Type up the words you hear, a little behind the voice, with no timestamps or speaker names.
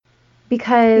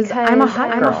Because I'm a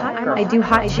hot girl. I do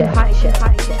hot shit.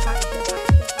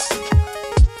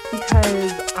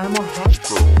 Because I'm a hot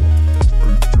girl.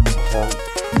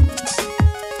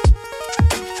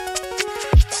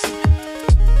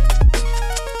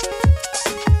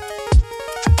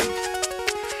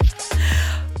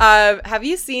 Have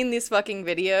you seen these fucking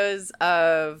videos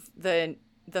of the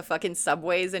fucking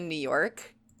subways in New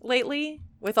York lately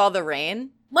with all the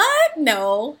rain? What?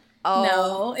 No. Oh,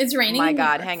 no. It's raining. My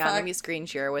God, hang on. Let me screen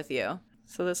share with you.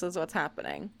 So this is what's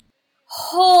happening.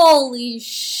 Holy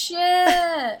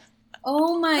shit.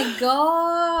 Oh my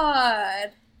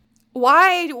God.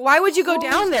 Why would you go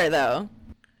down there though?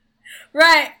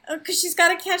 Right, because she's got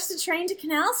to catch the train to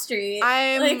Canal Street.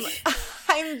 I'm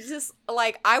just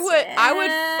like I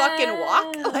would fucking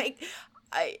walk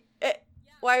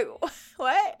why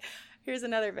what? Here's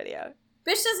another video.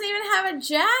 Bitch doesn't even have a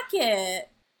jacket.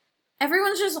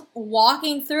 Everyone's just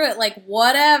walking through it like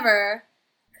whatever.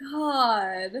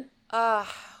 God.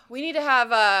 We need to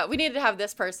have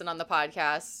this person on the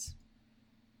podcast.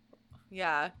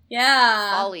 Yeah. Yeah.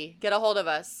 Polly, get a hold of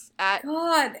us at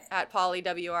Polly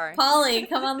WR. Polly,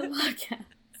 come on the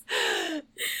podcast.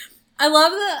 I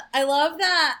love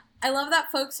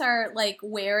that folks are like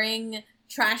wearing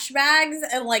trash bags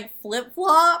and like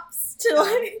flip-flops to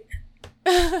like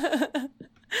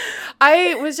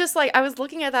I was just like, I was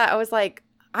looking at that, I was like,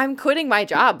 I'm quitting my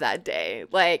job that day.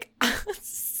 Like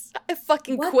I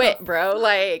fucking quit, bro.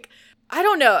 Like, I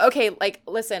don't know. Okay, like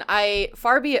listen,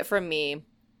 far be it from me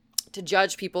to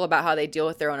judge people about how they deal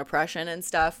with their own oppression and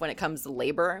stuff when it comes to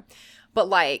labor. But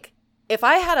like, if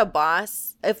I had a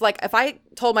boss, if I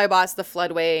told my boss the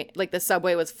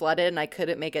subway was flooded and I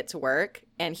couldn't make it to work,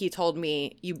 and he told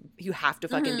me you have to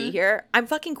fucking be here, I'm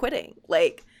fucking quitting.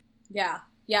 Like, yeah,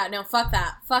 no, fuck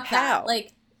that, that.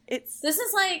 Like, this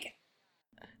is like.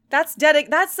 That's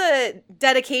a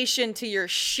dedication to your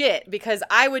shit, because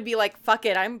I would be like, fuck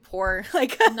it, I'm poor.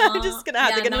 Like, I'm just gonna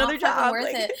have to get another job.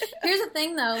 Worth it. Here's the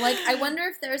thing though, like, I wonder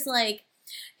if there's like,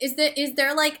 is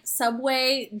there like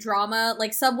subway drama,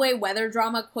 like subway weather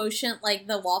drama quotient, like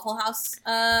the Waffle House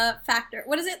factor?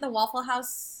 What is it? The Waffle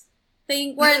House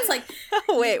thing where it's like,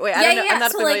 wait, I don't know. I'm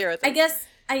not familiar with it.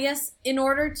 I guess in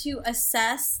order to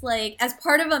assess, like, as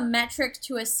part of a metric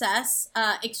to assess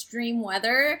extreme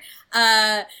weather,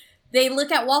 they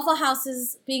look at Waffle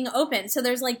Houses being open. So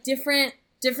there's like different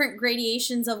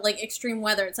gradations of like extreme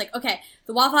weather. It's like, okay,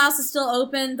 the Waffle House is still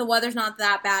open, the weather's not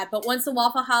that bad, but once the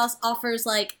Waffle House offers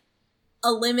like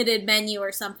a limited menu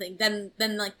or something, then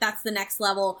like that's the next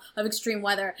level of extreme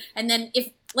weather. And then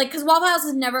if like, because Waffle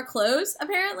Houses never close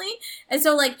apparently, and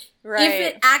so like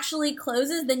if it actually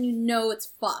closes, then you know it's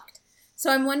fucked.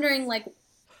 So I'm wondering like.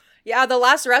 Yeah, the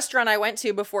last restaurant I went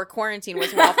to before quarantine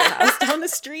was Waffle House down the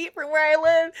street from where I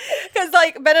live. Because,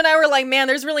 like, Ben and I were like, man,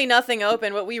 there's really nothing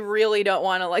open, but we really don't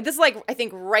want to, like, this is, like, I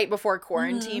think right before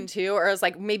quarantine, too, or it was,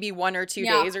 like, maybe 1 or 2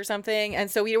 days or something.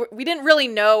 And so we didn't really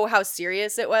know how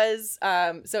serious it was.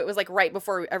 So it was, like, right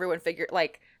before everyone figured,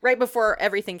 like, right before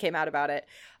everything came out about it.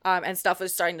 And stuff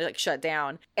was starting to, like, shut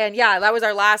down. And, yeah, that was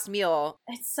our last meal.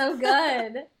 It's so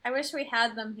good. I wish we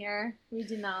had them here. We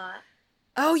do not.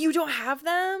 Oh, you don't have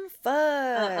them?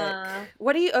 Fuck.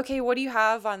 What do you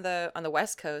have on the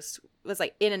West Coast? It was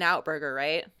like In-N-Out Burger,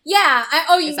 right? Yeah.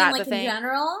 You mean like in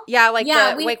general? Yeah, like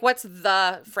like what's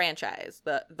the franchise,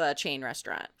 the chain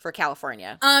restaurant for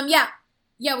California?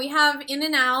 Yeah, we have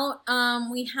In-N-Out.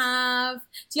 We have.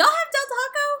 Do y'all have Del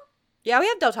Taco? Yeah, we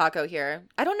have Del Taco here.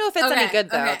 I don't know if it's any good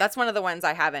though. Okay. That's one of the ones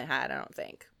I haven't had, I don't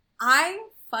think. I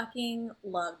fucking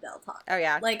love Del Taco. Oh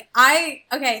yeah. Like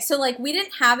so like we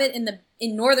didn't have it in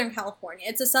Northern California.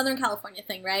 It's a Southern California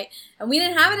thing, right? And we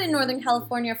didn't have it in Northern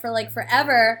California for like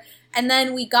forever. And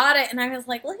then we got it and I was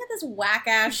like, look at this whack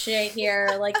ass shit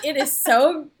here. Like it is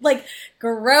so like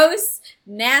gross,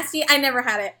 nasty. I never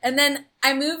had it. And then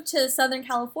I moved to Southern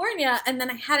California and then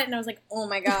I had it and I was like, oh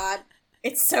my God.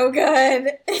 It's so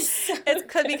good. It's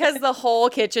because the whole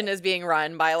kitchen is being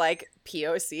run by like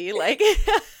POC, like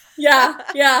Yeah.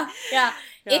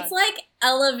 It's like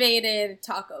elevated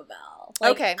Taco Bell.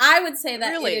 Like, okay. I would say that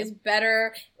really? It is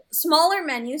better. Smaller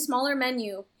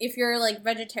menu. If you're like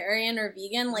vegetarian or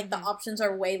vegan, like the options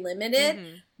are way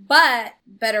limited, but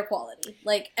better quality.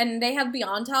 Like, and they have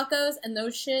Beyond Tacos and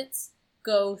those shits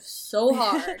go so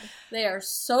hard. They are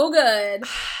so good.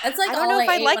 That's like I don't know if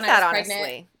I like that, honestly.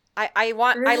 Really?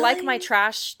 I like my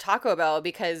trash Taco Bell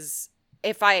because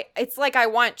it's like I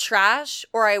want trash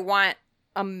or I want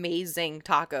amazing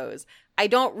tacos. I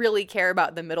don't really care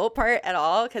about the middle part at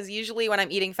all because usually when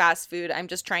I'm eating fast food, I'm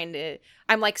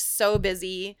like so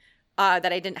busy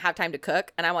that I didn't have time to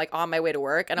cook, and I'm like on my way to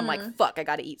work, and I'm like, fuck, I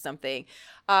gotta eat something.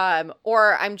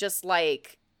 Or I'm just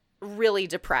like really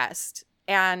depressed,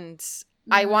 and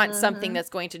I want something that's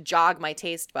going to jog my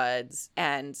taste buds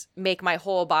and make my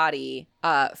whole body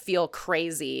feel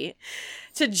crazy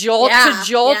to jolt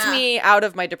me out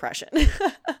of my depression.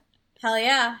 Hell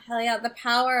yeah. The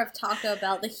power of Taco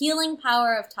Bell. The healing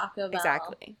power of Taco Bell.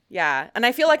 Exactly. Yeah. And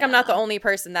I feel like I'm not the only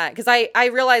person that, because I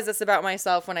realized this about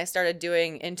myself when I started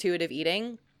doing intuitive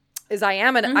eating, is I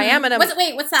am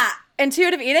what's that?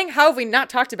 Intuitive eating? How have we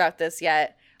not talked about this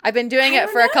yet? I've been doing it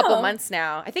for a couple months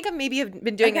now. I think I maybe have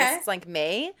been doing it since like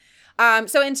May.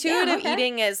 So intuitive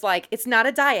eating is like, it's not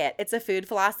a diet. It's a food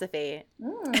philosophy.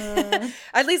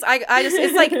 At least I just,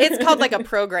 it's like, it's called like a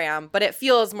program, but it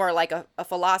feels more like a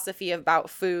philosophy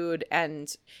about food.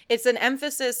 And it's an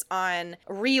emphasis on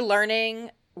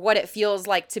relearning what it feels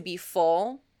like to be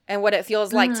full and what it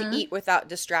feels like to eat without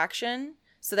distraction,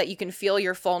 so that you can feel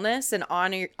your fullness and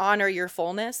honor your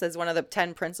fullness as one of the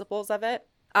 10 principles of it.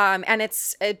 And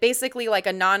it's basically like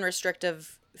a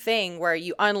non-restrictive thing where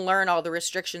you unlearn all the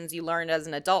restrictions you learned as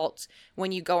an adult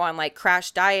when you go on like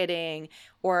crash dieting,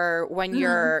 or when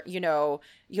you're,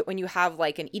 when you have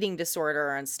like an eating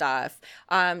disorder and stuff.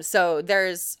 So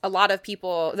there's a lot of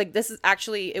people like, this is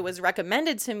actually, it was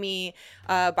recommended to me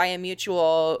by a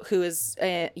mutual who is,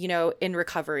 in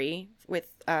recovery with,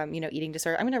 eating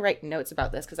disorder. I'm going to write notes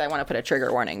about this because I want to put a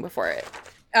trigger warning before it.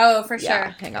 Oh, for sure.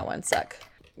 Yeah, hang on one sec.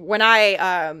 When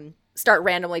I start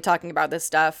randomly talking about this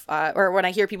stuff, or when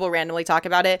I hear people randomly talk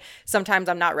about it, sometimes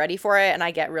I'm not ready for it, and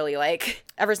I get really like,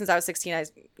 ever since I was 16,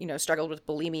 I struggled with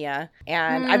bulimia,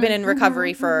 and I've been in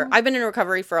recovery for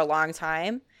a long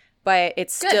time, but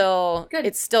it's still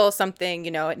something,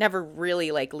 it never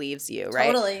really like leaves you, right?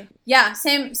 Totally. Yeah,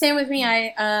 same with me.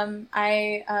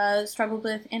 I struggled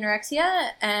with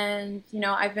anorexia, and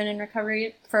I've been in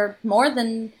recovery for more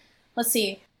than,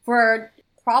 for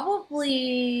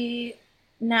probably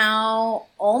now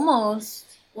almost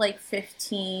like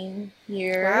 15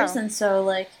 years. Wow. And so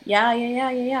like,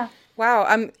 yeah.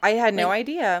 Wow. I had no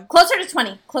idea. Closer to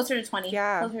 20.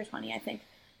 Yeah. Closer to 20, I think.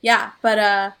 Yeah. But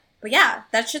yeah,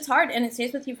 that shit's hard, and it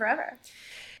stays with you forever.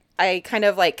 I kind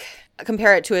of like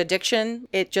compare it to addiction.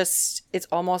 It's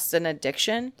almost an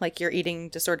addiction. Like your eating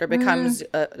disorder becomes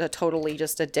a totally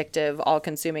just addictive,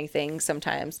 all-consuming thing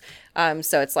sometimes.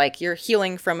 So it's like you're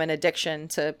healing from an addiction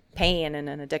to pain and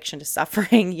an addiction to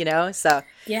suffering, So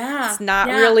yeah, it's not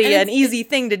really an easy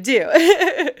thing to do.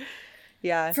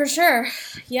 Yeah. For sure.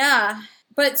 Yeah.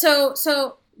 But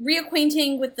so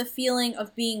reacquainting with the feeling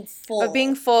of being full.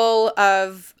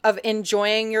 Of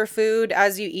enjoying your food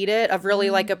as you eat it, of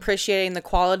really like appreciating the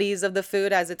qualities of the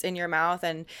food as it's in your mouth,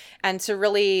 and to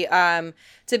really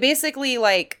to basically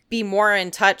like be more in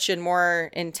touch and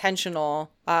more intentional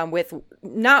with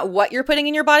not what you're putting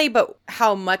in your body, but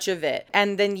how much of it.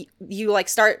 And then you like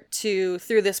start to,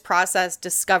 through this process,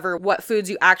 discover what foods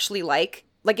you actually like.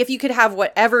 Like if you could have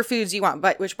whatever foods you want,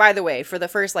 but which by the way, for the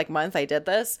first like month I did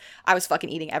this, I was fucking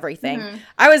eating everything.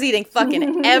 I was eating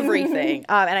fucking everything.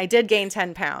 And I did gain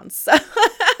 10 pounds.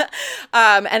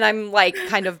 And I'm like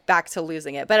kind of back to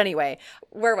losing it. But anyway,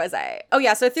 where was I? Oh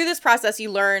yeah. So through this process,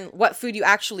 you learn what food you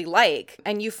actually like,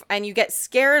 and you get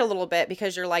scared a little bit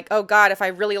because you're like, oh God, if I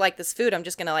really like this food, I'm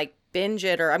just going to like binge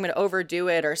it, or I'm going to overdo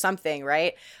it or something.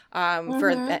 Right.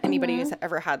 For anybody who's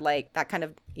ever had like that kind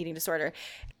of eating disorder.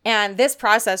 And this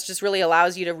process just really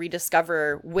allows you to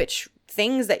rediscover which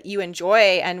things that you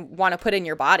enjoy and want to put in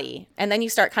your body. And then you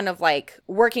start kind of like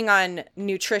working on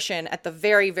nutrition at the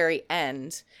very, very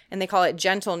end. And they call it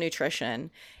gentle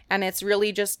nutrition. And it's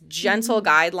really just gentle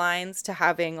guidelines to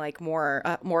having like more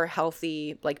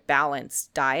healthy, like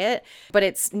balanced diet. But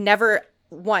it's never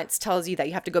once tells you that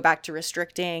you have to go back to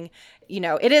restricting.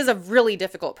 It is a really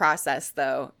difficult process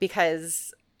though,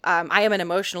 because I am an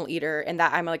emotional eater, and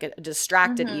that I'm like a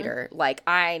distracted eater. Like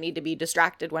I need to be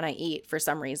distracted when I eat for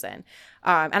some reason.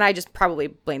 And I just probably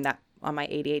blame that on my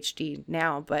ADHD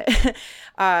now. But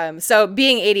so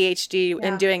being ADHD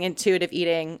and doing intuitive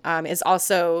eating is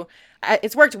also,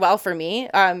 it's worked well for me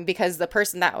because the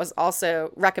person that was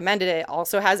also recommended it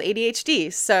also has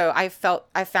ADHD. So I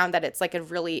found that it's like a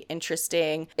really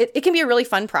interesting, it can be a really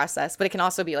fun process, but it can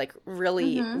also be like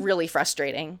really, really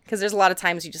frustrating because there's a lot of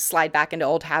times you just slide back into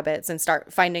old habits and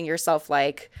start finding yourself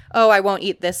like, oh, I won't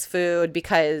eat this food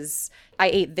because I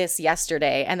ate this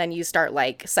yesterday. And then you start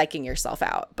like psyching yourself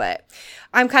out. But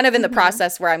I'm kind of in the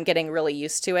process where I'm getting really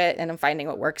used to it and I'm finding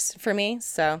what works for me.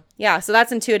 So yeah, so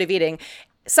that's intuitive eating.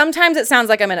 Sometimes it sounds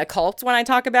like I'm in a cult when I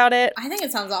talk about it. I think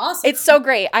it sounds awesome. It's so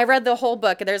great. I read the whole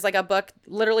book. There's like a book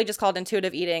literally just called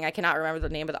Intuitive Eating. I cannot remember the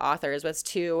name of the authors, but it's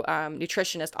two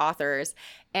nutritionist authors.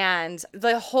 And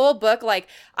the whole book, like,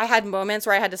 I had moments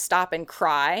where I had to stop and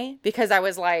cry because I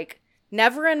was like,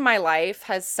 never in my life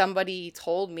has somebody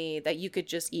told me that you could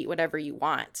just eat whatever you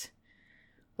want.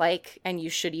 Like, and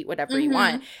you should eat whatever you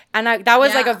want. And that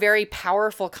was like a very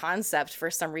powerful concept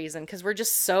for some reason, because we're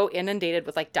just so inundated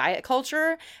with like diet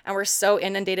culture, and we're so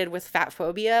inundated with fat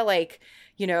phobia, like,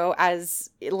 you know, as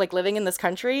like living in this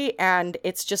country, and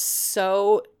it's just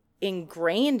so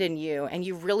ingrained in you, and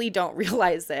you really don't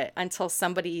realize it until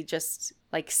somebody just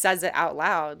like says it out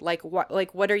loud. Like,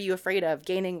 what are you afraid of?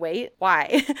 Gaining weight?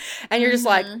 Why? And you're just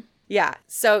like, yeah.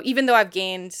 So even though I've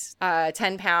gained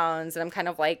 10 pounds and I'm kind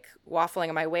of like waffling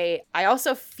on my weight, I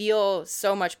also feel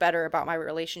so much better about my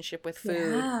relationship with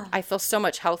food. Yeah. I feel so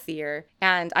much healthier,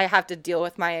 and I have to deal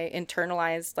with my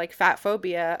internalized like fat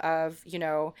phobia of, you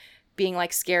know, being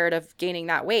like scared of gaining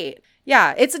that weight.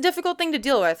 Yeah. It's a difficult thing to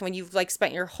deal with when you've like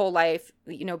spent your whole life,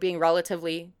 you know, being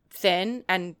relatively thin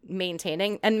and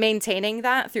maintaining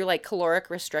that through like caloric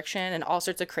restriction and all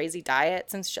sorts of crazy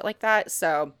diets and shit like that.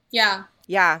 So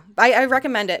yeah, I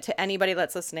recommend it to anybody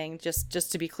that's listening,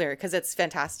 just to be clear, because it's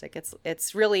fantastic.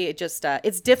 It's really just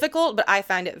it's difficult, but I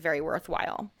find it very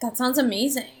worthwhile. That sounds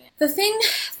amazing. The thing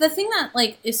that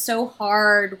like is so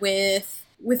hard with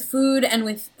food and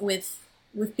with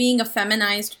being a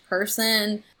feminized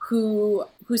person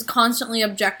who's constantly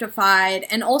objectified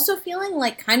and also feeling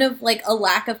like kind of like a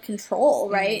lack of control,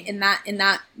 right? In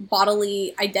that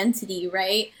bodily identity,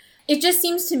 right? It just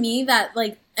seems to me that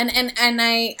like and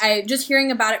I just hearing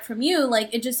about it from you,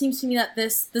 like it just seems to me that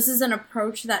this is an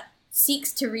approach that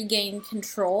seeks to regain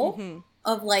control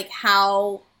of like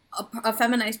how a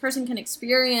feminized person can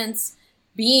experience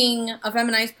being a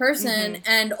feminized person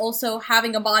and also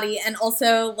having a body and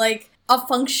also like a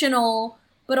functional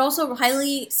but also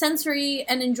highly sensory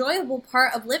and enjoyable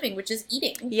part of living, which is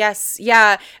eating. Yes,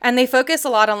 yeah. And they focus a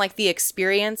lot on like the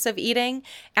experience of eating.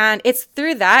 And it's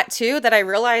through that too that I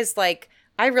realized like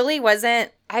I really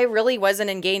wasn't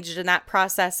engaged in that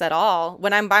process at all.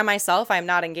 When I'm by myself, I'm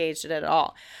not engaged in it at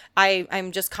all.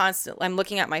 I'm just I'm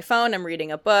looking at my phone, I'm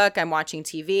reading a book, I'm watching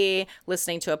TV,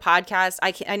 listening to a podcast.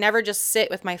 I never just sit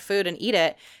with my food and eat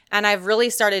it. And I've really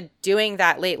started doing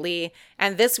that lately.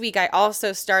 And this week I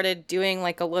also started doing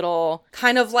like a little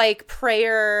kind of like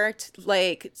prayer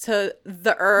to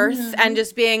the earth and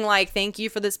just being like, thank you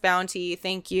for this bounty.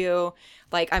 Thank you.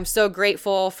 Like, I'm so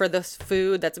grateful for this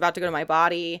food that's about to go to my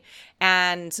body.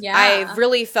 And I've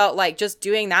really felt like just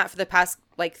doing that for the past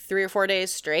like 3 or 4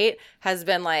 days straight has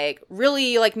been like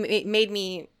really like made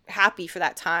me happy for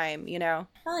that time, you know?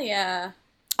 Hell yeah.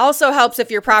 Also helps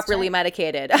if you're properly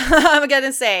medicated. I'm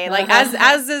gonna say, like,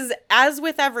 as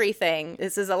with everything,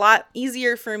 this is a lot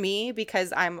easier for me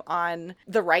because I'm on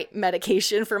the right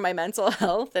medication for my mental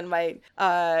health and my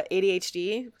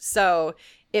ADHD. So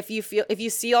if you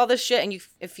see all this shit and you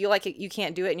feel like you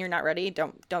can't do it and you're not ready,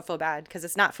 don't feel bad, because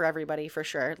it's not for everybody, for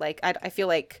sure. Like I feel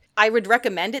like I would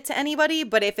recommend it to anybody,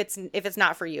 but if it's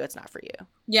not for you, it's not for you.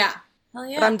 Yeah. Hell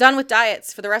yeah. But I'm done with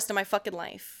diets for the rest of my fucking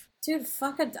life. Dude,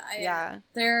 fuck a diet. Yeah.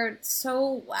 They're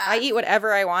so whack. I eat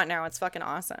whatever I want now. It's fucking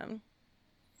awesome.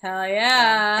 Hell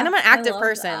yeah. And I'm an active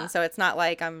person, so it's not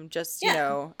like I'm just, you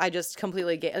know, I just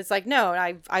completely get, it's like, no,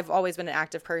 I've always been an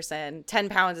active person. 10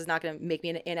 pounds is not going to make me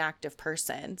an inactive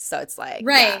person. So it's like,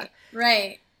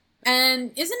 Right.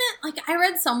 And isn't it, like, I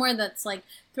read somewhere that's, like,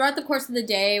 throughout the course of the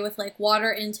day with, like,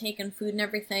 water intake and food and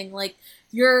everything, like,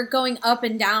 you're going up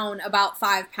and down about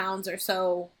 5 pounds or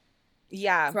so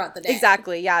throughout the day.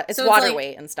 Exactly, yeah. It's so water like,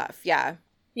 weight and stuff, yeah.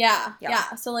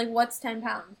 Yeah. So, like, what's 10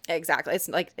 pounds? Exactly. It's,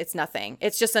 like, it's nothing.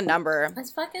 It's just a number. It's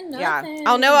fucking nothing. Yeah.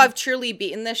 I'll know I've truly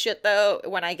beaten this shit, though,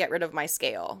 when I get rid of my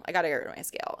scale. I gotta get rid of my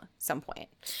scale at some point.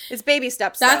 It's baby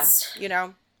steps, though, you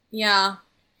know? Yeah.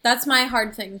 That's my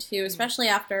hard thing, too, especially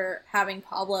after having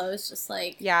Pablo. It's just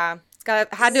like... Yeah.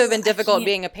 Had to have been difficult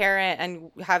being a parent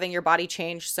and having your body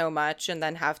change so much and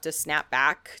then have to snap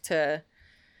back to...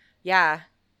 Yeah.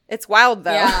 It's wild,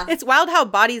 though. Yeah. It's wild how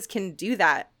bodies can do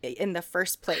that in the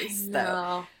first place,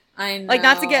 though. I know. Like,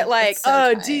 not to get like,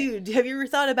 so tight. Dude, have you ever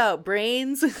thought about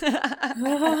brains?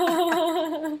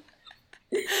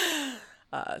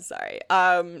 Sorry.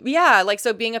 Yeah, like,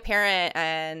 so being a parent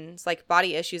and, like,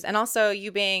 body issues, and also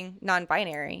you being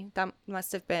non-binary, that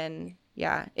must have been,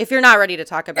 yeah. If you're not ready to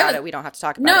talk about it, we don't have to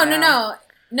talk about it now.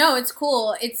 No, it's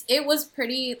cool. It was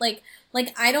pretty, like,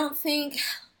 I don't think...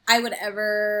 I would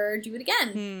ever do it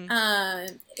again.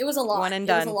 It was a lot. One and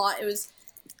done. It was a lot. It was,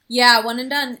 yeah, one and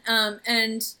done.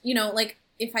 And, you know, like,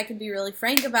 if I could be really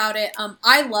frank about it,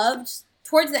 I loved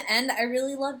towards the end, I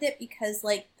really loved it because,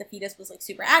 like, the fetus was, like,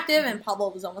 super active and Pablo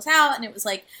was almost out, and it was,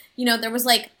 like, you know, there was,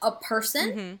 like, a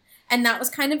person, and that was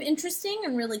kind of interesting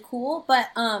and really cool, but,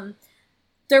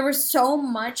 there was so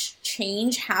much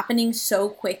change happening so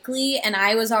quickly, and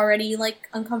I was already, like,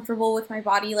 uncomfortable with my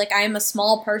body. Like, I am a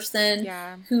small person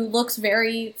who looks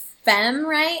very femme,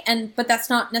 right? But that's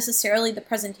not necessarily the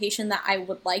presentation that I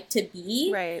would like to be.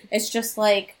 Right. It's just,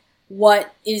 like,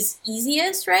 what is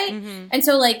easiest, right? And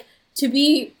so, like, to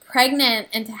be pregnant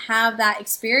and to have that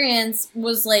experience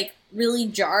was, like, really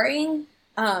jarring.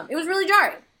 It was really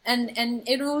jarring. And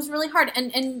it was really hard.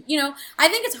 And, you know, I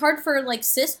think it's hard for, like,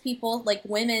 cis people, like,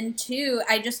 women, too.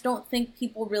 I just don't think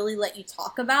people really let you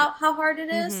talk about how hard it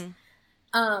is.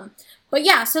 But,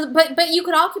 yeah, so, but you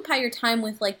could occupy your time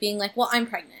with, like, being like, well, I'm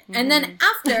pregnant. And then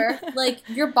after, like,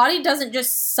 your body doesn't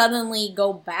just suddenly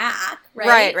go back,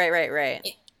 right?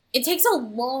 Right. It takes a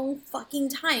long fucking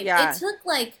time. Yeah. It took,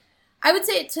 like, I would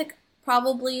say it took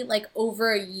probably, like,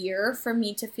 over a year for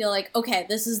me to feel like, okay,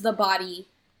 this is the body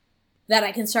that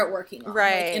I can start working on,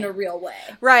 like, in a real way.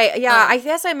 Right, yeah. I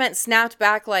guess I meant snapped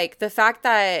back, like, the fact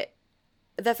that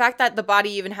the body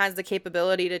even has the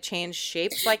capability to change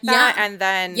shapes like that, and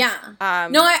then... no,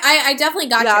 I definitely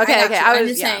got you. Okay. I'm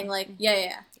just saying, like,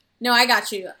 No, I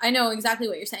got you. I know exactly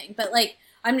what you're saying. But, like,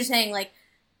 I'm just saying, like,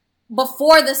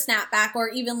 before the snapback or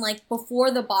even, like,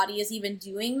 before the body is even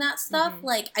doing that stuff,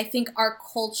 like, I think our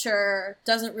culture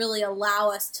doesn't really allow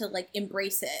us to, like,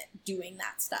 embrace it doing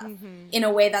that stuff in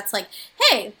a way that's like,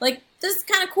 hey, like, this is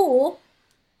kind of cool.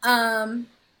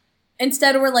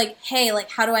 Instead we're like, hey, like,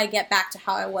 how do I get back to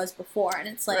how I was before? And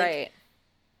it's like,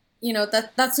 you know,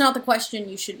 that's not the question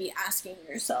you should be asking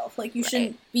yourself. Like, you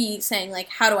shouldn't be saying, like,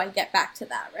 how do I get back to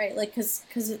that, right? Like, because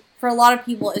for a lot of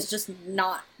people, it's just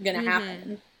not going to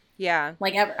happen. Yeah.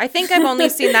 Like, ever. I think I've only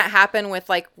seen that happen with,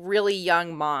 like, really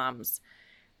young moms.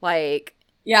 Like...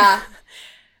 Yeah.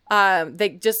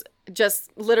 They just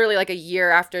literally, like, a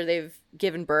year after they've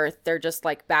given birth, they're just,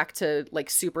 like, back to, like,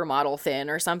 supermodel thin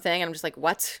or something. And I'm just like,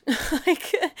 what?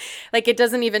 like, it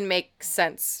doesn't even make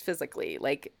sense physically.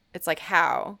 Like, it's like,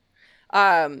 how?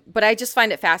 But I just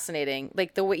find it fascinating.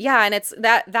 Like, the way... Yeah, and it's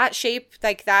that shape,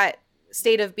 like, that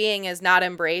state of being is not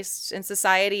embraced in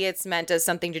society. It's meant as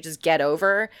something to just get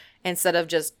over instead of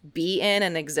just be in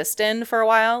and exist in for a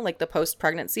while, like the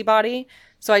post-pregnancy body.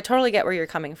 So I totally get where you're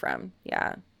coming from.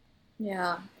 Yeah.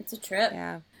 Yeah, it's a trip.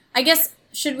 Yeah. I guess,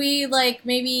 should we, like,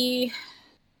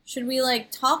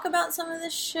 talk about some of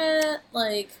this shit?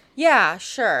 Like... Yeah,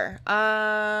 sure.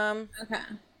 Okay.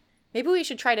 Maybe we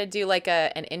should try to do, like,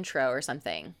 an intro or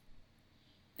something.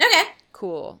 Okay.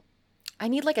 Cool. I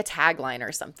need, like, a tagline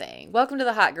or something. Welcome to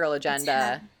the Hot Girl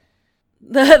Agenda.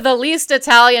 The least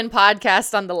Italian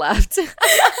podcast on the left.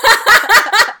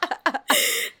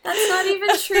 That's not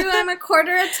even true. I'm a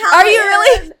quarter Italian. Are you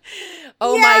really?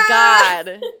 Oh my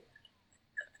God.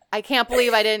 I can't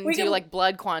believe I didn't do like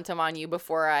blood quantum on you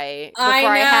before I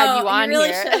had you on really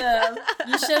here.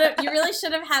 You really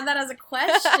should have had that as a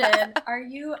question. Are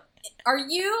you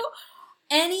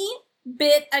any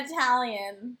bit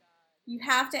Italian? You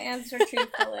have to answer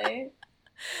truthfully.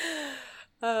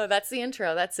 Oh, that's the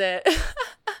intro. That's it.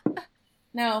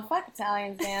 No, fuck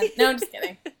Italians, man. No, I'm just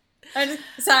kidding.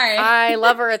 Sorry. I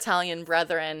love our Italian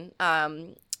brethren.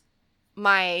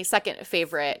 My second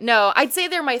favorite. No, I'd say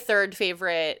they're my third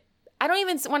favorite. I don't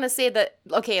even want to say that,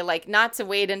 okay, like, not to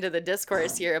wade into the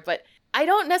discourse here, but I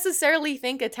don't necessarily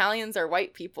think Italians are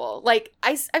white people. Like,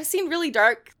 I've seen really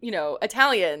dark,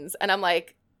 Italians, and I'm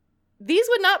like, these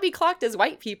would not be clocked as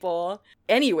white people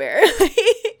anywhere.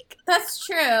 That's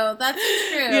true. That's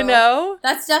true.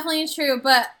 That's definitely true.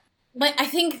 But I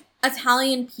think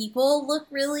Italian people look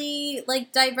really,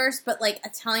 like, diverse, but, like,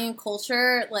 Italian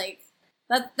culture, like,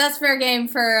 that's fair game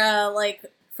for,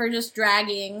 for just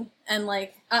dragging and,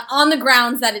 like, on the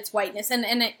grounds that it's whiteness. And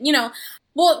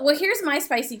well, here's my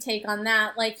spicy take on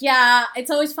that. Like, yeah,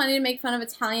 it's always funny to make fun of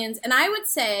Italians. And I would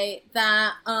say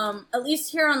that, at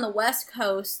least here on the West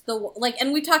Coast,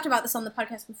 and we talked about this on the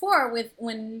podcast before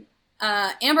when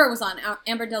Amber was on,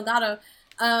 Amber Delgado,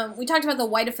 we talked about the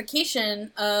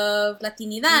whiteification of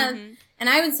Latinidad. And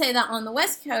I would say that on the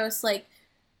West Coast, like,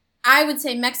 I would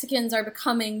say Mexicans are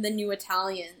becoming the new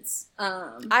Italians.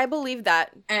 I believe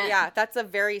that. Yeah, that's a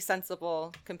very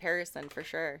sensible comparison for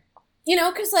sure.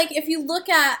 Because, like, if you look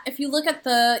at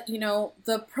the,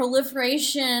 the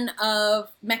proliferation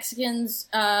of Mexicans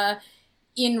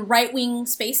in right-wing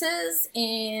spaces,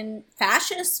 in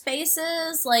fascist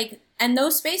spaces, like, and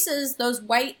those spaces, those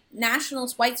white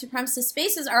nationalist, white supremacist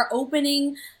spaces are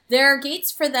opening their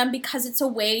gates for them because it's a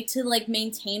way to, like,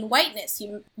 maintain whiteness.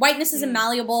 Whiteness is a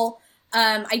malleable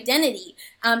identity,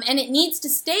 and it needs to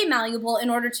stay malleable in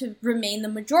order to remain the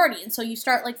majority. And so you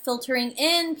start like filtering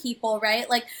in people, right?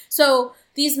 Like, so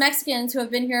these Mexicans who have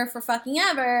been here for fucking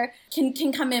ever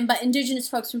can come in, but indigenous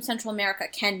folks from Central America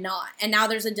cannot. And now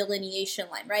there's a delineation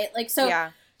line, right? Like, so.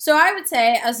 Yeah. So I would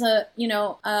say, as a, you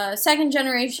know, a second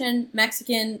generation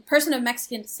Mexican person of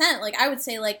Mexican descent, like, I would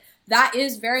say, like, that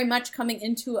is very much coming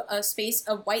into a space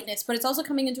of whiteness, but it's also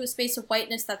coming into a space of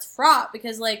whiteness that's fraught,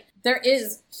 because, like, there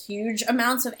is huge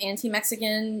amounts of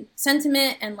anti-Mexican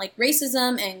sentiment and, like,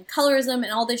 racism and colorism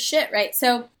and all this shit, right?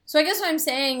 So I guess what I'm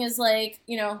saying is, like,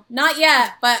 you know, not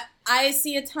yet, but I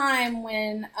see a time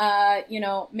when, you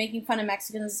know, making fun of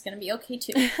Mexicans is going to be okay,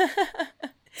 too.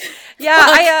 Yeah,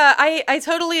 I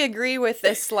totally agree with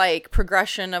this, like,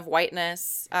 progression of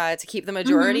whiteness to keep the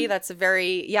majority. That's a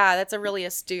really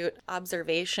astute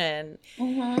observation.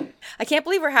 I can't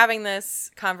believe we're having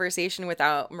this conversation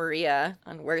without Maria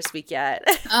on Worst Week Yet.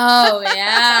 Oh,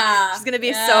 yeah. She's going to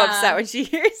be so upset when she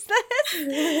hears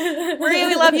this. Maria,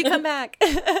 we love you. Come back.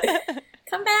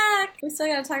 Come back. We still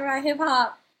got to talk about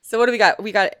hip-hop. So what do we got?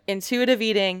 We got intuitive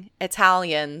eating,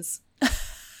 Italians.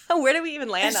 Where do we even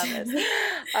land on this?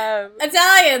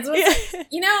 Italians.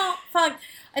 You know, fuck.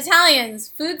 Italians.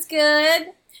 Food's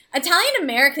good. Italian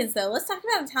Americans, though. Let's talk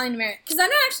about Italian Americans. Because I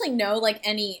don't actually know, like,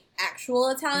 any actual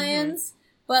Italians.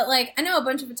 But, like, I know a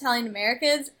bunch of Italian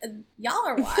Americans. Y'all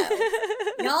are wild.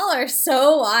 Y'all are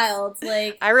so wild.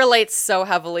 Like, I relate so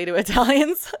heavily to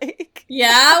Italians. Like,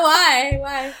 yeah?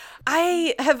 Why?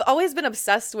 I have always been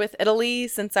obsessed with Italy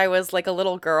since I was, like, a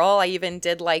little girl. I even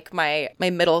did, like, my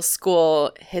middle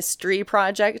school history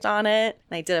project on it.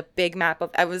 And I did a big map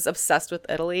of, I was obsessed with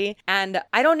Italy. And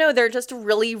I don't know, they're just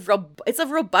really, it's a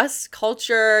robust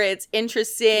culture. It's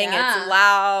interesting. Yeah. It's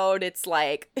loud. It's,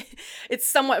 like, it's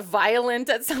somewhat violent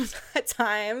at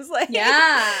times. Like,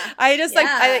 yeah. I just, like,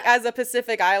 as a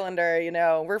Pacific Islander, you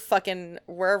know,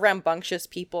 we're rambunctious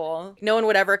people. No one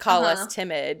would ever call us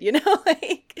timid, you know,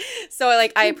 like. So,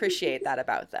 like, I appreciate that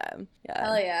about them. Yeah.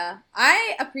 Hell yeah.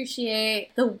 I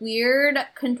appreciate the weird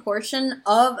contortion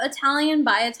of Italian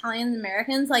by Italian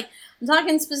Americans. Like, I'm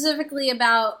talking specifically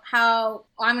about how,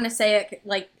 I'm going to say it,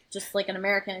 like, just like an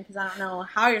American, because I don't know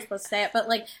how you're supposed to say it, but,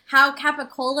 like, how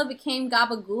Capicola became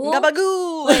Gabagool.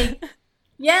 Gabagool! Like,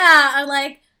 yeah, or,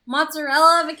 like,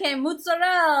 mozzarella became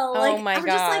mozzarella. Like, oh my I'm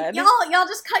God. just like, y'all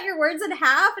just cut your words in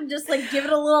half and just, like, give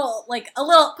it a little,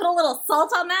 put a little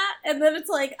salt on that, and then it's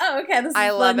like, oh, okay, this is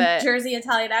the Jersey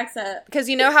Italian accent. Because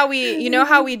you know how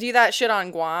we do that shit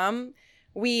on Guam?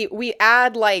 We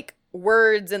add, like,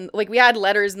 words and, like, we add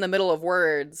letters in the middle of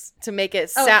words to make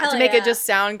it it just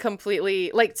sound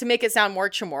completely, like, to make it sound more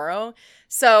Chamorro.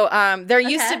 So there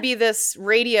used to be this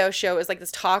radio show. It was like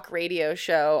this talk radio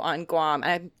show on Guam.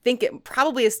 And I think it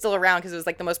probably is still around because it was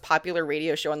like the most popular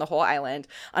radio show on the whole island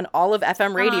on all of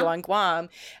FM radio on Guam.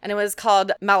 And it was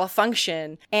called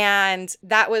Malfunction. And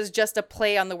that was just a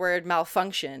play on the word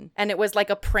malfunction. And it was like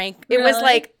a prank. It was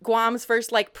like Guam's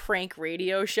first like prank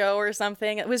radio show or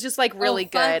something. It was just like really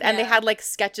good. Yeah. And they had like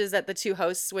sketches that the two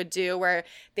hosts would do where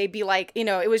they'd be like, you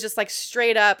know, it was just like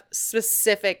straight up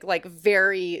specific, like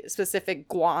very specific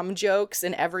Guam jokes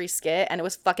in every skit, and it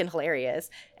was fucking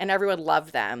hilarious, and everyone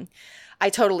loved them.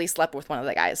 I totally slept with one of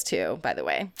the guys too, by the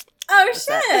way. Oh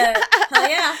shit!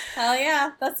 Hell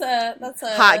yeah! That's a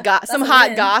hot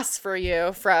goss for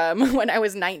you from when I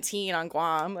was 19 on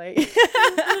Guam. Like,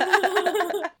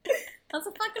 that's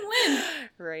a fucking win,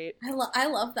 right? I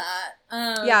love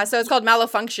that. Yeah, so it's called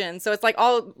Malfunction. So it's like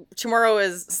all Chamorro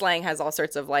is slang has all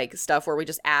sorts of like stuff where we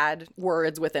just add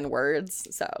words within words.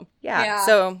 So yeah.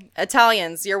 So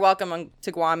Italians, you're welcome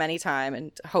to Guam anytime,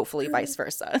 and hopefully vice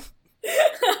versa.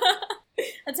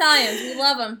 Italians, we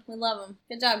love them. We love them.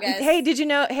 Good job, guys. Hey, did you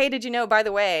know, by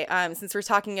the way, since we're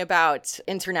talking about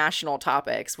international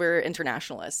topics, we're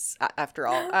internationalists after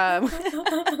all.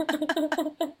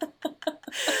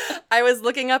 I was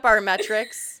looking up our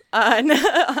metrics on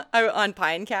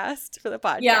Pinecast for the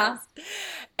podcast. Yeah.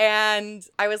 And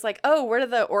I was like, oh, what are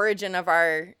the origin of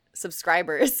our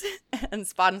subscribers and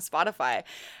Spotify?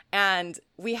 And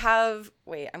we have,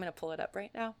 wait, I'm going to pull it up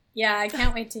right now. Yeah, I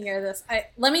can't wait to hear this.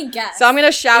 Let me guess. So I'm going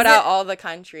to shout out all the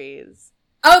countries.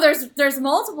 Oh, there's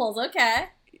multiples. Okay.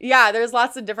 Yeah, there's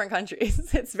lots of different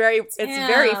countries. It's very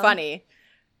funny.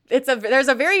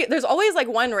 There's always like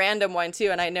one random one too,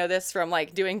 and I know this from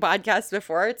like doing podcasts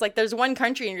before. It's like there's one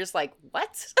country and you're just like,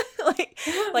 what? like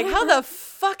how the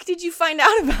fuck did you find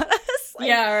out about us? Like,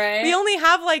 yeah, right. We only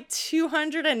have like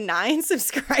 209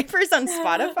 subscribers on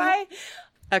Spotify.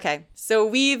 Okay, so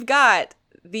we've got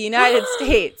the United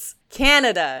States,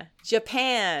 Canada,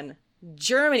 Japan,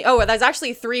 Germany. Oh, there's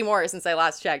actually 3 more since I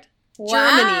last checked.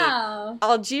 Wow.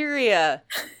 Algeria,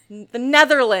 the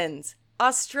Netherlands,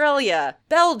 Australia,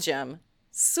 Belgium,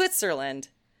 Switzerland,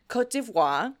 Cote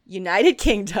d'Ivoire, United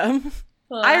Kingdom,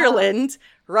 Wow. Ireland,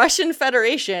 Russian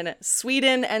Federation,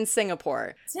 Sweden, and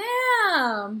Singapore.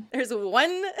 Damn. There's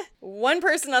one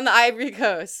person on the Ivory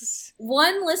Coast.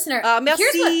 One listener.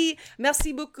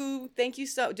 Merci beaucoup. Thank you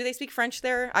so. Do they speak French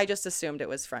there? I just assumed it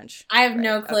was French. I have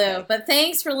no clue, Okay. but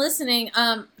thanks for listening.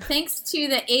 Thanks to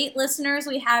the 8 listeners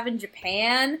we have in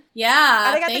Japan.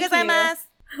 Yeah, Arigatou thank you. gozaimasu.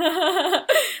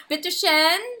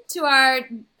 Bitteschön to our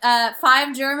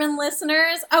 5 German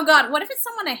listeners. Oh God, what if it's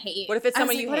someone I hate? What if it's I was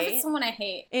someone like, you what if hate? it's someone I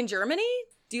hate? In Germany?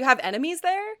 Do you have enemies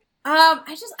there?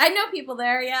 I know people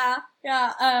there. Yeah.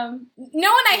 No one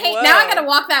I hate. Whoa. Now I gotta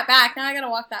walk that back.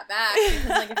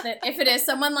 Because like if it is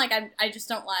someone like I just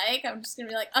don't like, I'm just gonna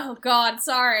be like, oh God,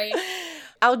 sorry.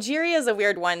 Algeria is a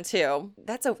weird one too.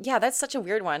 That's such a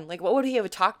weird one. Like, what would he have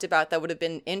talked about that would have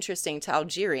been interesting to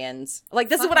Algerians? Like,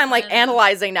 this is what I'm like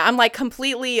analyzing now. I'm like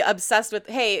completely obsessed with,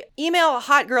 hey, email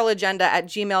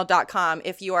hotgirlagenda@gmail.com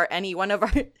if you are any one of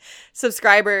our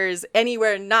subscribers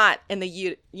anywhere not in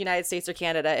the United States or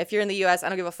Canada. If you're in the US, I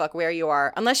don't give a fuck where you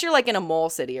are. Unless you're like in a mole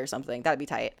city or something. That'd be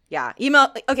tight. Yeah. Email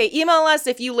us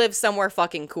if you live somewhere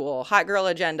fucking cool.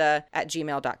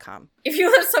 hotgirlagenda@gmail.com. If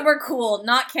you live somewhere cool,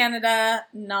 not Canada,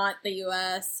 not the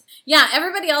US. Yeah,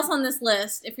 everybody else on this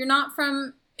list, if you're not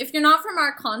from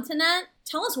our continent,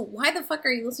 tell us why the fuck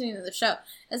are you listening to the show?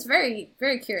 It's very,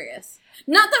 very curious.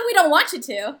 Not that we don't want you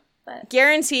to, but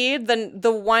Guaranteed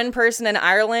the one person in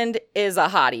Ireland is a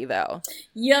hottie though.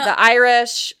 yeah. The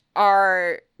Irish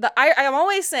are I'm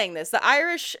always saying this. The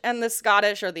Irish and the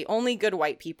Scottish are the only good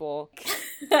white people.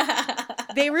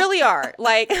 They really are.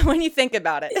 Like, when you think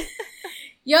about it.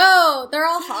 Yo, they're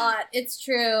all hot. It's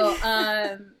true.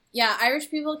 Yeah,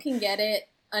 Irish people can get it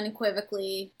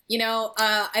unequivocally. You know,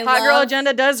 Hot Girl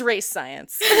Agenda does race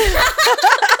science.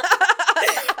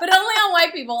 but only on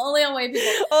white people. Only on white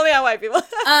people. Only on white people.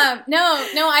 No,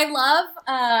 I love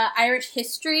Irish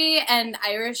history and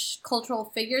Irish cultural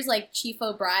figures like Chief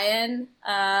O'Brien.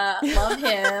 Love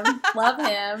him. Love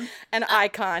him. An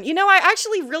icon. You know, I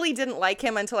actually really didn't like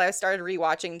him until I started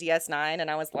rewatching DS9,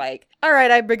 and I was like, all right,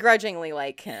 I begrudgingly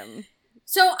like him.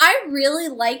 So I really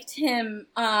liked him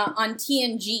on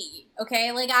TNG,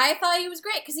 okay? Like, I thought he was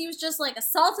great because he was just like a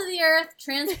salt-of-the-earth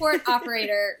transport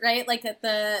operator, right? Like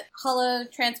the hollow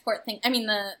transport thing. I mean,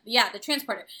 the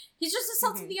transporter. He's just a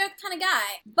salt-of-the-earth kind of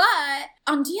guy. But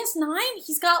on DS9,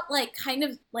 he's got like kind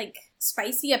of like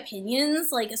spicy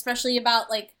opinions, like especially about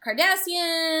like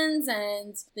Cardassians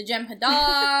and the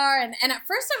Jem'Hadar. and at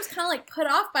first I was kind of like put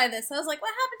off by this. I was like,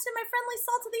 what happened to my friendly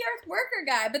salt-of-the-earth worker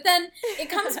guy? But then it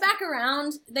comes back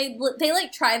around. They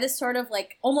like try this sort of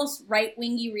like almost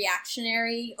right-wingy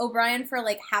reactionary O'Brien for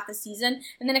like half a season,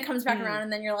 and then it comes back around,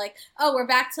 and then you're like, oh, we're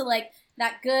back to like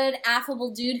that good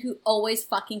affable dude who always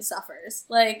fucking suffers.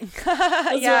 Like,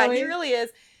 yeah, he really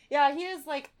is. Yeah, he is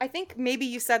like, I think maybe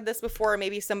you said this before, or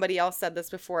maybe somebody else said this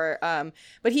before,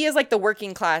 but he is like the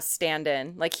working class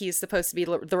stand-in. Like, he's supposed to be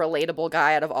the relatable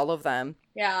guy out of all of them.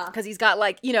 Yeah. Because he's got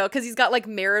like,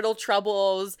 marital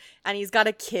troubles, and he's got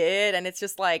a kid, and it's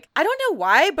just like, I don't know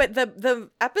why, but the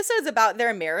episodes about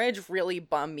their marriage really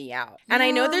bum me out. And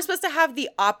I know they're supposed to have the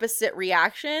opposite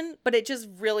reaction, but it just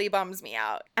really bums me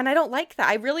out. And I don't like that.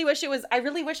 I really wish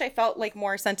I felt like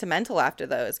more sentimental after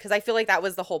those, because I feel like that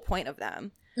was the whole point of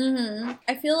them. Mm-hmm.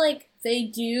 I feel like they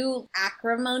do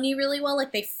acrimony really well,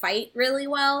 like they fight really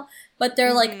well, but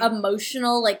they're like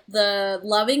emotional, like the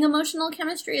loving emotional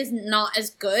chemistry is not as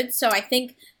good, so I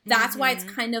think that's why it's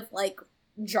kind of like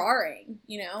jarring,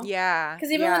 you know? Yeah.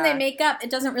 Because even when they make up, it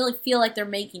doesn't really feel like they're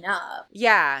making up.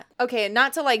 Yeah. Okay,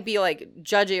 not to like be like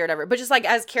judgy or whatever, but just like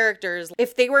as characters,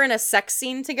 if they were in a sex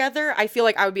scene together, I feel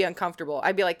like I would be uncomfortable.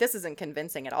 I'd be like, this isn't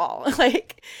convincing at all.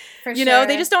 Like, you know,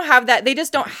 they just don't have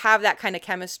that kind of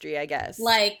chemistry, I guess.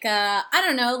 Like, I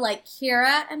don't know, like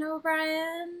Kira and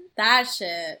O'Brien. That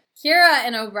shit. Kira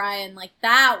and O'Brien, like,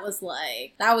 that was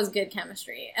good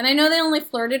chemistry. And I know they only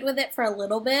flirted with it for a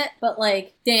little bit, but,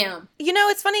 like, damn. You know,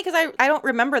 it's funny because I don't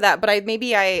remember that, but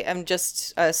maybe I am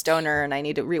just a stoner and I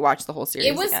need to rewatch the whole series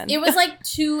again. It was, like,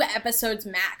 2 episodes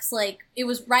max. Like, it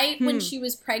was right when she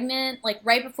was pregnant, like,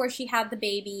 right before she had the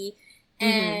baby,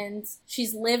 and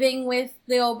she's living with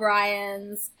the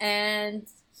O'Briens, and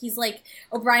he's like,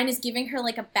 O'Brien is giving her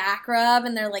like a back rub,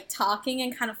 and they're like talking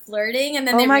and kind of flirting, and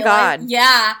then they realize, God,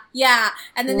 yeah,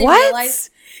 and then they realize,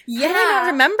 I don't even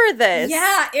remember this.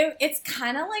 Yeah, it's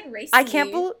kind of like racy. I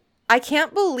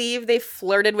can't believe they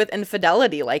flirted with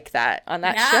infidelity like that on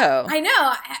that show. I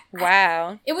know.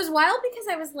 Wow. It was wild because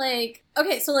I was like,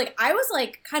 okay, so like I was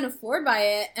like kind of floored by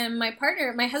it, and my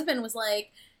husband was like,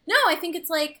 No, I think it's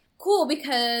like cool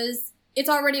because it's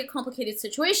already a complicated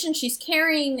situation. She's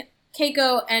carrying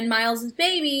Keiko and Miles'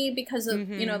 baby because of,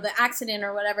 you know, the accident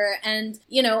or whatever. And,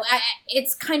 you know,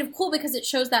 it's kind of cool because it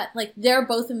shows that, like, they're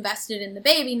both invested in the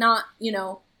baby, not, you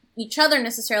know, each other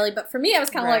necessarily. But for me, I was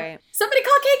kind of like, somebody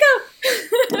call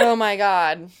Keiko! Oh my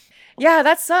God. Yeah,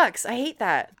 that sucks. I hate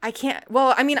that. I can't.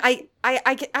 Well, I mean, I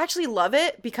actually love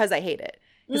it because I hate it.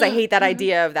 Because I hate that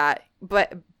idea of that.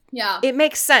 But yeah, it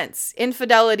makes sense.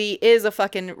 Infidelity is a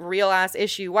fucking real ass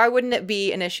issue. Why wouldn't it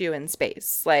be an issue in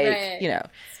space? Like, you know,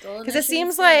 because it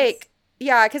seems like,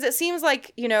 because it seems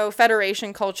like, you know,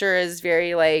 Federation culture is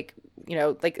very like, you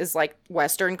know, like is like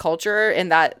Western culture in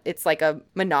that it's like a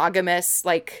monogamous,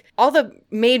 like all the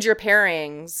major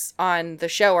pairings on the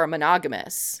show are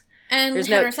monogamous. And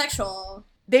heterosexual.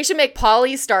 They should make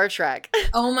poly Star Trek.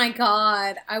 Oh my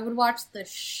God. I would watch the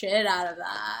shit out of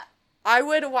that. I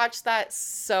would watch that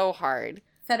so hard.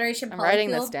 Federation Polycule. I'm writing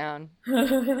this down.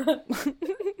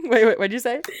 Wait, what'd you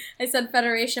say? I said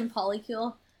Federation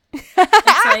Polycule.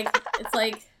 It's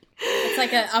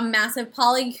like a massive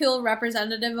polycule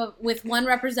representative with one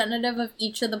representative of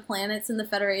each of the planets in the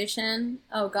Federation.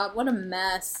 Oh God, what a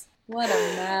mess. What a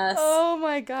mess. Oh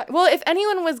my God. Well, if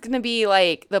anyone was going to be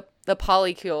like the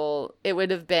polycule, it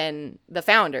would have been the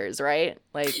founders, right?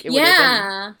 Like, it would have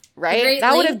been, right?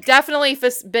 That would have definitely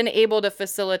been able to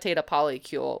facilitate a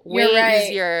polycule way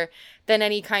easier than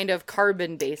any kind of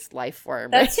carbon-based life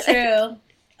form. That's true.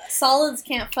 Solids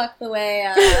can't fuck the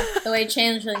way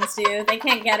changelings do. They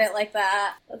can't get it like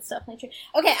that. That's definitely true.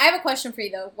 Okay, I have a question for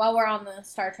you, though, while we're on the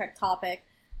Star Trek topic.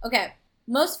 Okay.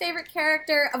 Most favorite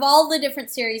character of all the different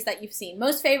series that you've seen.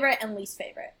 Most favorite and least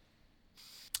favorite.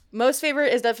 Most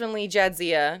favorite is definitely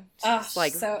Jadzia. She's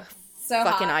like so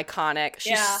fucking hot. Iconic.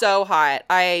 She's so hot.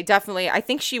 I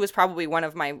think she was probably one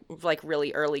of my like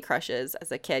really early crushes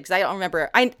as a kid because I don't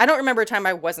remember a time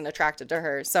I wasn't attracted to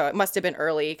her. So it must have been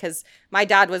early because my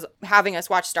dad was having us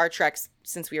watch Star Trek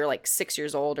since we were like 6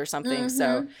 years old or something.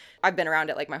 So I've been around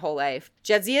it like my whole life.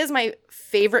 Jadzia is my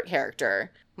favorite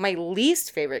character. My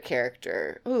least favorite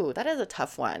character. Ooh, that is a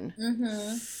tough one.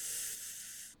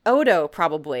 Odo,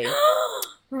 probably.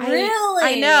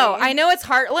 Really? I know it's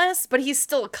heartless, but he's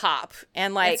still a cop.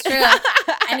 And like, it's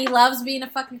true. And he loves being a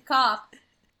fucking cop.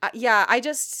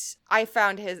 I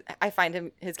find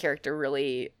his character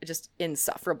really just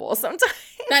insufferable sometimes.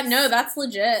 That's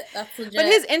legit.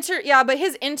 But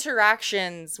his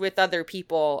interactions with other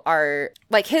people are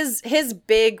like his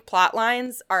big plot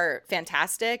lines are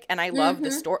fantastic, and I love the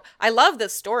story. I love the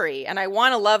story, and I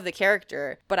want to love the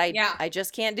character, but I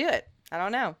just can't do it. I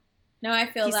don't know. No, I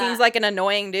feel that. He seems like an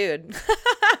annoying dude.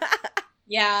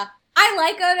 Yeah. I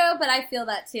like Odo, but I feel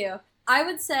that too. I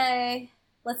would say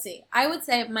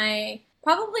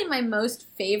probably my most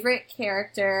favorite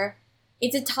character,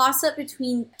 it's a toss-up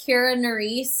between Kira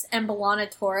Nerys and B'Elanna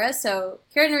Torres. So,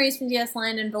 Kira Nerys from DS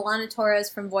Line and B'Elanna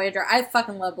Torres from Voyager. I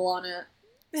fucking love B'Elanna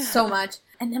so much.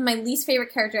 And then my least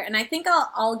favorite character, and I think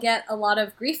I'll get a lot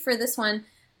of grief for this one,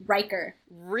 Riker.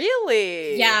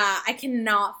 Really? Yeah, I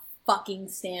cannot fucking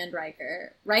stand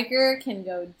Riker. Riker can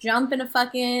go jump in a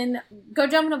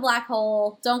black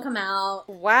hole, don't come out.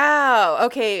 Wow.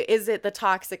 Okay, is it the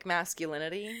toxic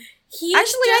masculinity?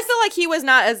 I feel like he was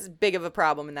not as big of a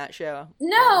problem in that show.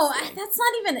 No, that's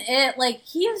not even it. Like,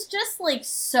 he is just, like,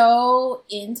 so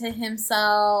into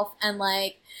himself and,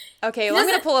 like... Okay, well, I'm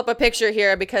going to pull up a picture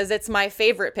here because it's my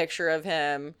favorite picture of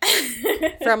him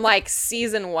from, like,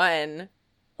 season 1.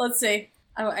 Let's see.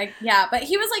 But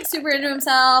he was, like, super into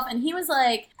himself, and he was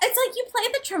like, it's like, you play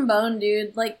the trombone,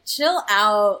 dude. Like, chill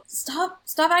out. Stop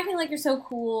acting like you're so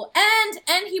cool.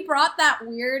 And he brought that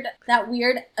weird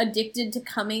addicted to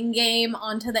coming game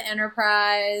onto the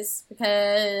Enterprise,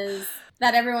 because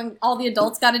all the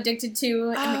adults got addicted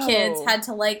to, and the kids had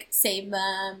to, like, save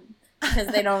them, because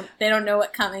they don't know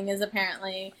what coming is,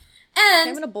 apparently. And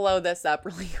I'm gonna blow this up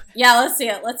really quick. Yeah, let's see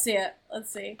it.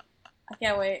 I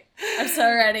can't wait. I'm so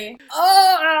ready.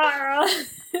 Oh!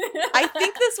 I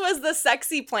think this was the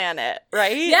Sexy Planet,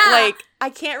 right? Yeah. Like, I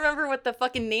can't remember what the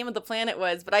fucking name of the planet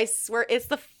was, but I swear it's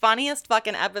the funniest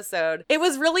fucking episode. It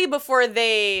was really before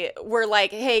they were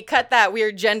like, hey, cut that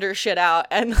weird gender shit out.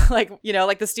 And like, you know,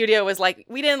 like the studio was like,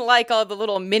 we didn't like all the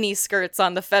little mini skirts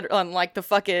on the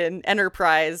fucking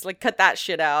Enterprise. Like, cut that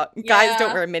shit out. Yeah. Guys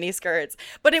don't wear mini skirts.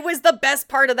 But it was the best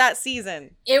part of that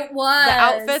season. It was. The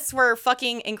outfits were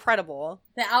fucking incredible.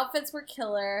 The outfits were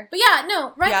killer. But yeah,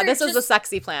 no, Riker. Yeah, this was the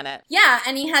Sexy Planet. Yeah,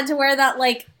 and he had to wear that,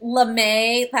 like,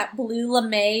 lame, that blue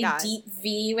lame deep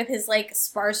V with his, like,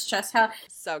 sparse chest out.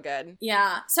 So good.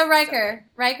 Yeah. So Riker.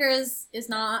 Riker is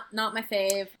not my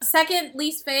fave. Second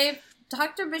least fave,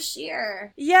 Dr.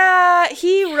 Bashir. Yeah,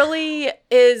 he really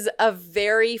is a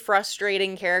very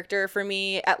frustrating character for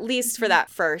me, at least for that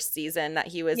first season that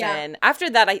he was in. After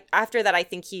that, I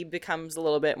think he becomes a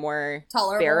little bit more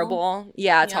bearable.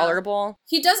 Yeah, tolerable.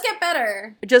 He does get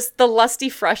better. Just the lusty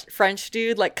French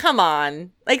dude, like, come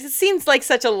on. Like, it seems like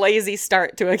such a lazy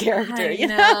start to a character, you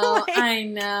know? Like, I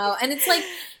know. And it's like,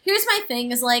 here's my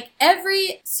thing is like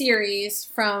every series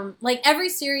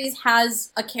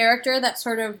has a character that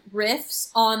sort of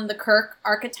riffs on the Kirk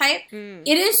archetype.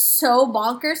 It is so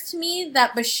bonkers to me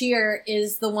that Bashir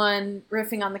is the one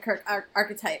riffing on the Kirk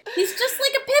archetype. He's just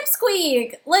like a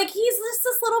pipsqueak. Like he's just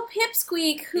this little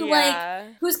pipsqueak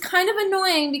who's kind of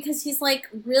annoying because he's like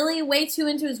really way too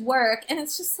into his work, and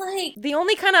it's just like the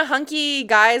only kind of hunky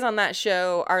guys on that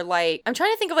show are like, I'm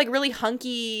trying to think of like really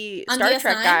hunky Star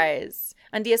Trek guys.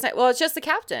 On DS9, well, it's just the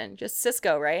captain, just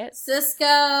Sisko, right?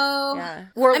 Sisko. Yeah.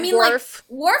 Worf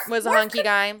was a hunky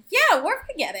guy. Yeah, Worf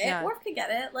could get it. Yeah. Worf could get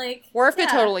it. Like Worf could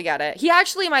totally get it. He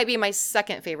actually might be my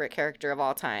second favorite character of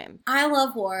all time. I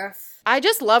love Worf. I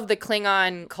just love the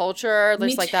Klingon culture.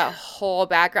 There's like that whole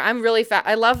background. I'm really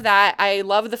I love that. I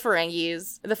love the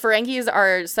Ferengis. The Ferengis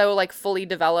are so like fully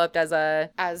developed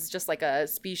as just like a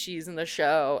species in the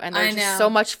show, and they're just so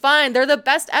much fun. They're the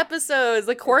best episodes,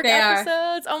 the Quark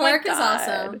episodes. Oh my god, Quark is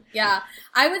awesome. Yeah,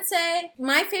 I would say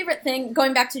my favorite thing,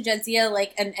 going back to Jadzia,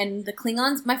 like and the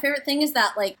Klingons, my favorite thing is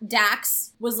that like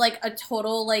Dax was like a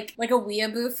total like a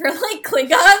weeaboo for like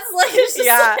Klingons. Like it's just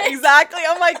like, exactly.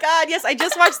 Oh my god, yes, I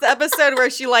just watched the episode where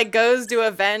she like goes to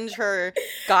avenge her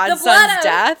godson's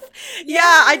death. Yeah,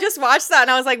 I just watched that,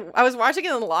 and I was watching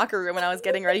it in the locker room when I was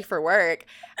getting ready for work,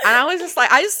 and I was just like,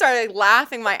 I just started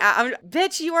laughing my ass.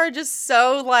 Bitch, you are just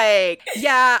so like,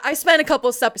 yeah, I spent a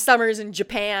couple summers in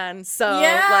Japan, so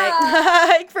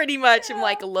like pretty much I'm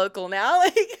like a local now.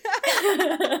 Like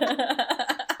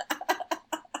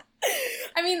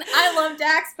I mean, I love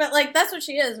Dax, but like that's what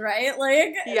she is, right?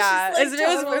 Like, yeah, like,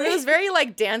 it was very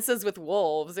like Dances with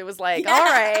Wolves. It was like, all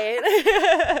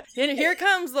right, and here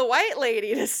comes the white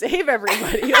lady to save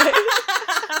everybody. Like,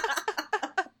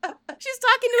 she's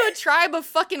talking to a tribe of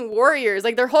fucking warriors.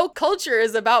 Like, their whole culture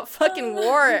is about fucking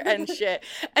war and shit.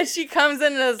 And she comes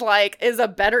in and is a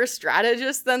better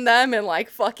strategist than them in like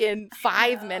fucking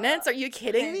 5 minutes. Are you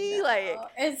kidding me? Like,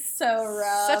 it's so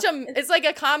rough. It's like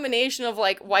a combination of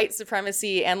like white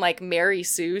supremacy and like Mary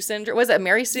Sue syndrome. Was it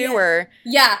Mary Sue or?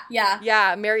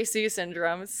 Yeah, Mary Sue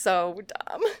syndrome. It's so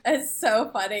dumb. It's so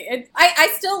funny.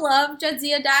 I still love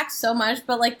Jadzia Dax so much,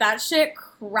 but like that shit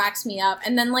cracks me up.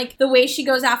 And then like the way she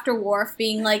goes after Worf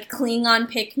being like Klingon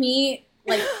pick me,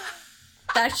 like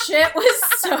that shit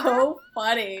was so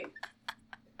funny.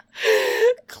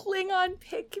 Klingon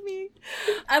pick me.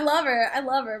 I love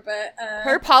her, but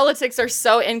her politics are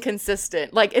so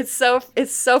inconsistent. Like it's so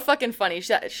fucking funny.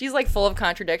 She's like full of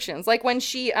contradictions. Like when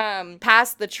she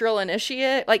passed the Trill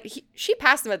Initiate, like she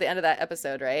passed him at the end of that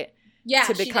episode, right? Yeah,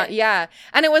 to become,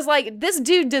 and it was like this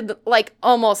dude did like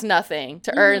almost nothing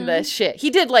to earn this shit. He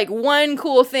did like one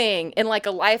cool thing in like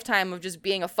a lifetime of just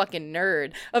being a fucking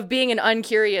nerd, of being an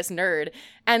uncurious nerd,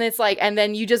 and it's like, and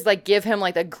then you just like give him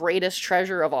like the greatest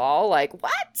treasure of all. Like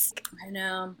what? I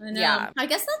know. Yeah. I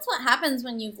guess that's what happens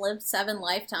when you've lived 7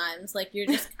 lifetimes. Like you're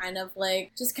just kind of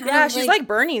like she's like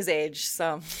Bernie's age,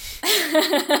 so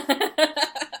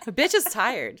the bitch is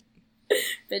tired.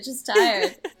 Bitch is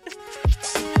tired.